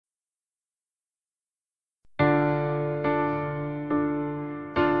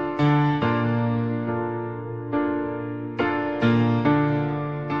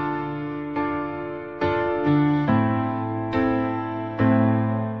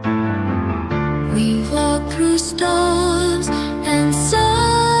through storms and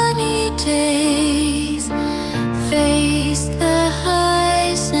sunny days, faced the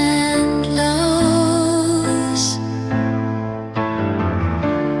highs and lows.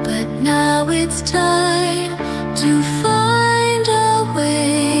 But now it's time to find a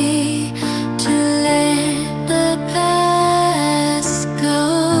way to let the past go.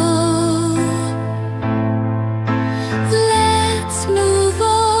 Let's move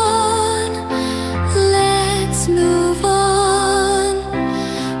on, let's move on.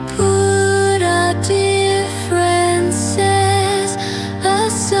 Put our differences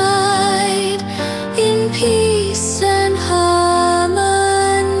aside in peace and harmony.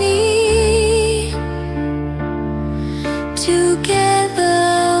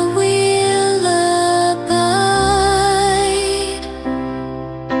 Together we'll abide.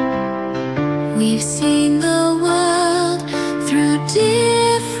 We've seen the world through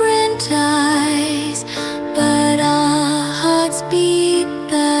different eyes, but our hearts beat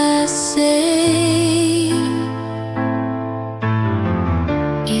the same.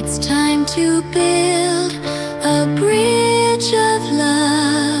 It's time to build a bridge of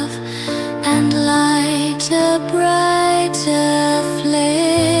love and light a brighter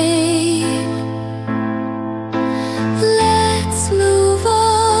flame. Let's move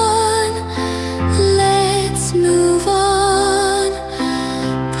on, let's move on.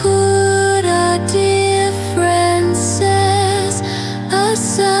 Put our differences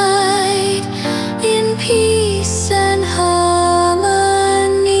aside in peace and harmony.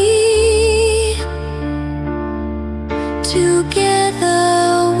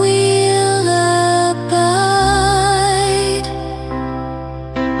 Together we'll abide.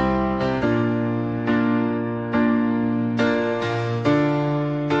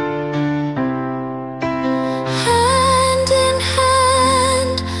 Hand in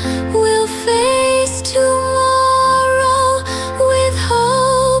hand, we'll face tomorrow with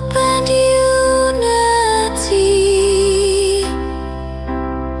hope and unity.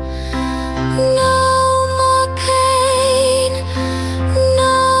 No more pain,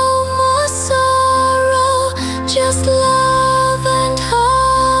 no more sorrow, just love and harmony.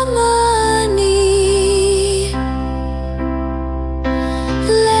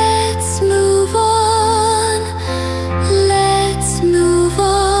 Let's move on, let's move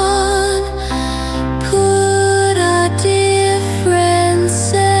on. Put our differences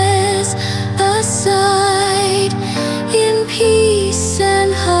aside in peace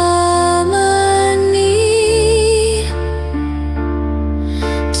and harmony.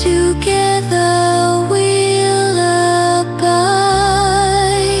 Together we'll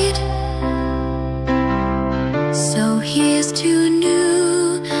abide. So here's to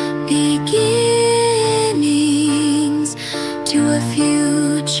new beginnings, to a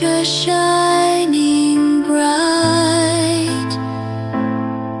future shine.